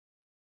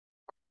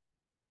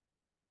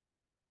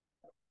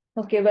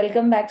Okay,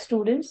 welcome back,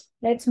 students.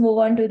 Let's move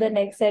on to the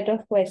next set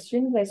of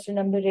questions. Question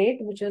number 8,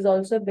 which is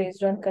also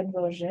based on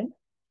conversion.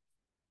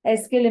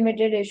 SK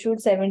Limited issued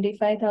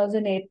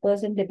 75,000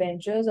 8%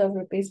 debentures of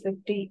rupees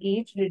 50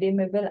 each,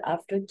 redeemable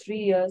after 3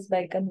 years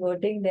by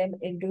converting them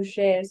into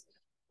shares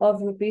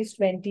of rupees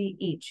 20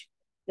 each.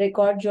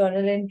 Record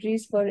journal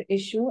entries for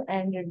issue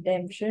and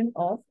redemption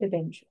of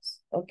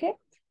debentures. Okay.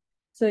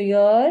 So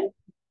here,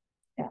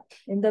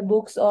 in the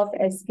books of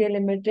SK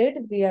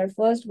Limited, we are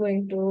first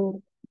going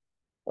to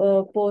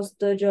post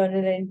the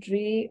journal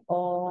entry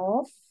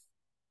of,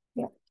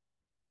 yeah,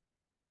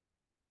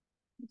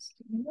 just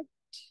a minute.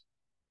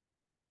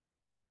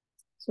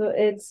 So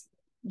it's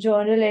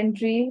journal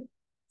entry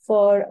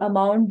for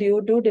amount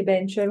due to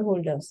debenture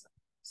holders.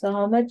 So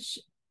how much?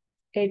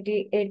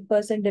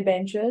 88%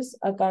 debentures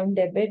account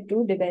debit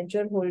to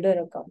debenture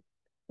holder account.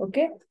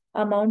 Okay.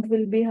 Amount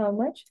will be how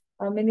much?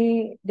 How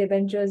many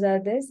debentures are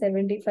there?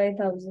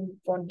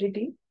 75,000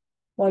 quantity,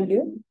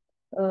 volume.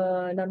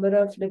 Number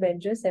of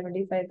debentures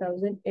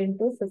 75,000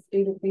 into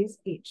 50 rupees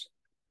each.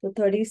 So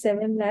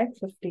 37 lakh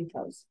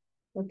 50,000.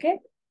 Okay.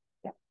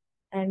 Yeah.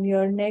 And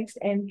your next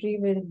entry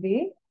will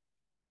be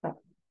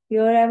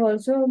here I've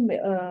also,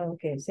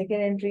 okay,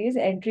 second entry is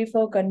entry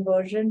for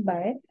conversion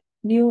by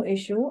new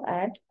issue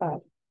at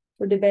par.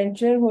 So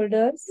debenture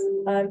holders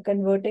are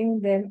converting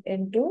them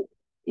into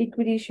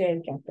equity share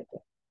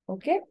capital.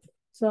 Okay.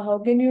 So how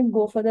can you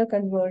go for the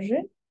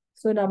conversion?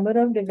 So number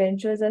of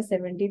debentures are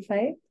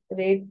 75,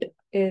 rate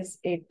is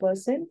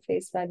 8%,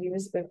 face value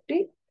is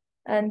 50,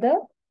 and the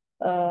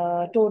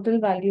total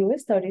value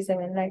is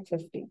 37 lakh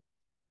 50.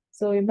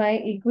 So in my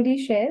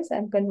equity shares,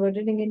 I'm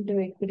converting into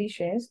equity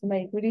shares. My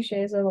equity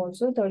shares are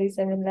also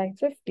 37 lakh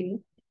 50.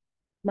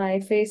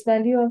 My face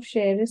value of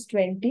share is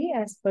 20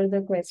 as per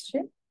the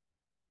question.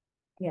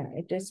 Yeah,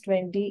 it is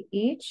 20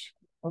 each.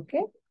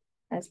 Okay.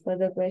 As per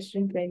the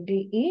question,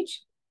 20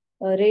 each.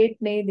 Rate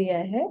नहीं दिया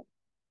है.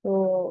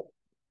 So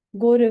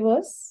go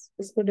reverse.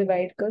 इसको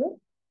divide करो.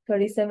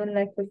 37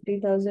 lakh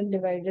 50,000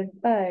 divided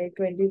by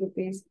 20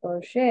 rupees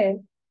per share.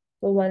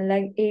 So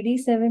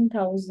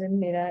 1,87,000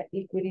 मेरा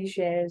equity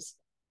shares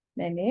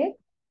मैंने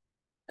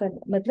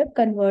मतलब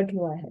convert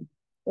हुआ है.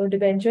 तो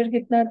डिबेंचर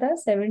कितना था?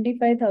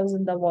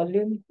 75,000 था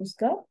वॉल्यूम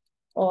उसका,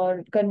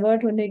 और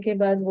कन्वर्ट होने के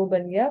बाद वो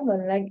बन गया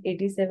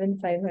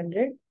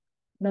 1,87,500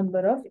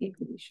 number of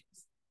equity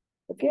shares.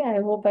 Okay, I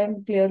hope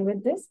I'm clear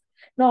with this.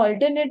 Now,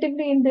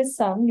 alternatively, in this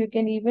sum, you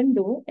can even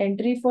do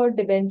entry for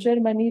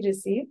debenture money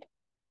received.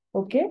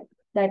 Okay,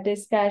 that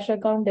is cash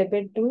account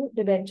debit to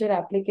debenture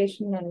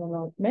application and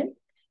allotment.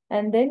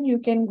 And then you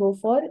can go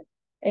for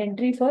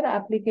entry for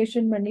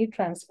application money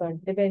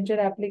transferred, debenture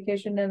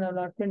application and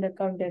allotment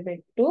account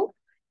debit to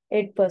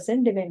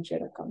 8%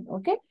 debenture account.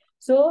 Okay,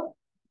 so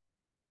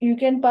you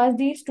can pass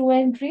these two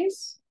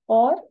entries,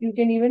 or you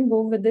can even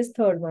go with this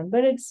third one,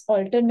 but it's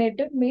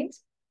alternative,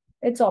 means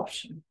it's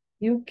option.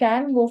 You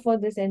can go for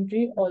this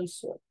entry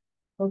also.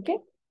 Okay.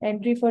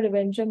 Entry for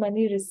debenture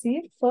money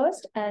received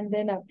first, and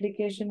then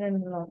application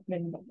and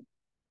allotment money.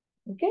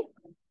 Okay.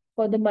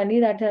 For the money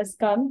that has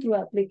come through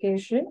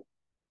application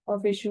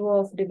of issue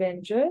of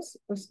debentures,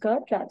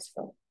 uska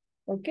transfer.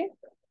 Okay.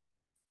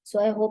 So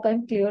I hope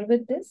I'm clear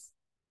with this.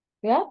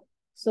 Yeah.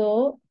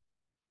 So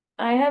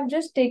I have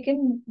just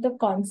taken the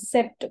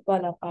concept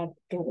wala part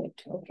to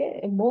it.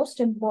 Okay. Most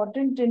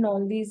important in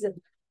all these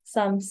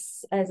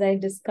sums, as I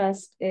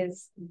discussed,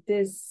 is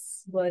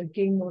this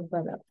working mode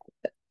wala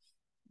part.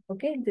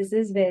 Okay. This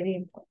is very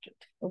important.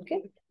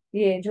 Okay.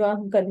 ये जो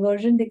हम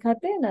conversion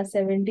दिखाते हैं ना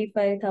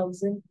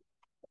 75,000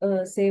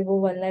 से वो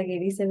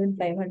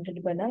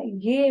 1,87,500 बना,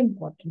 ये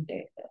important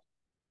है.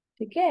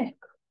 ठीक है.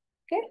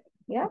 Okay.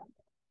 Yeah.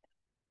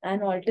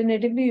 And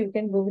alternatively, you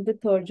can go with the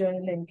third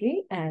journal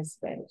entry as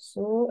well.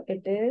 So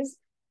it is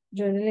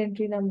journal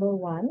entry number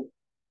 1,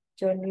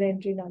 journal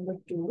entry number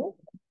 2,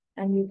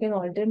 and you can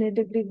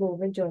alternatively go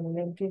with journal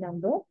entry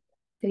number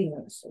 3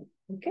 also.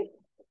 Okay.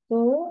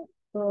 So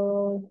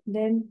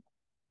then,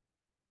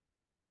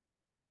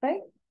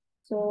 right.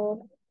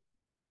 So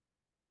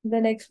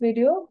the next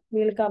video,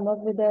 we'll come up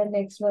with the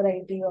next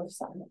variety of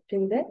sum.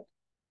 Till then,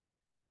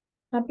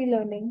 happy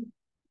learning.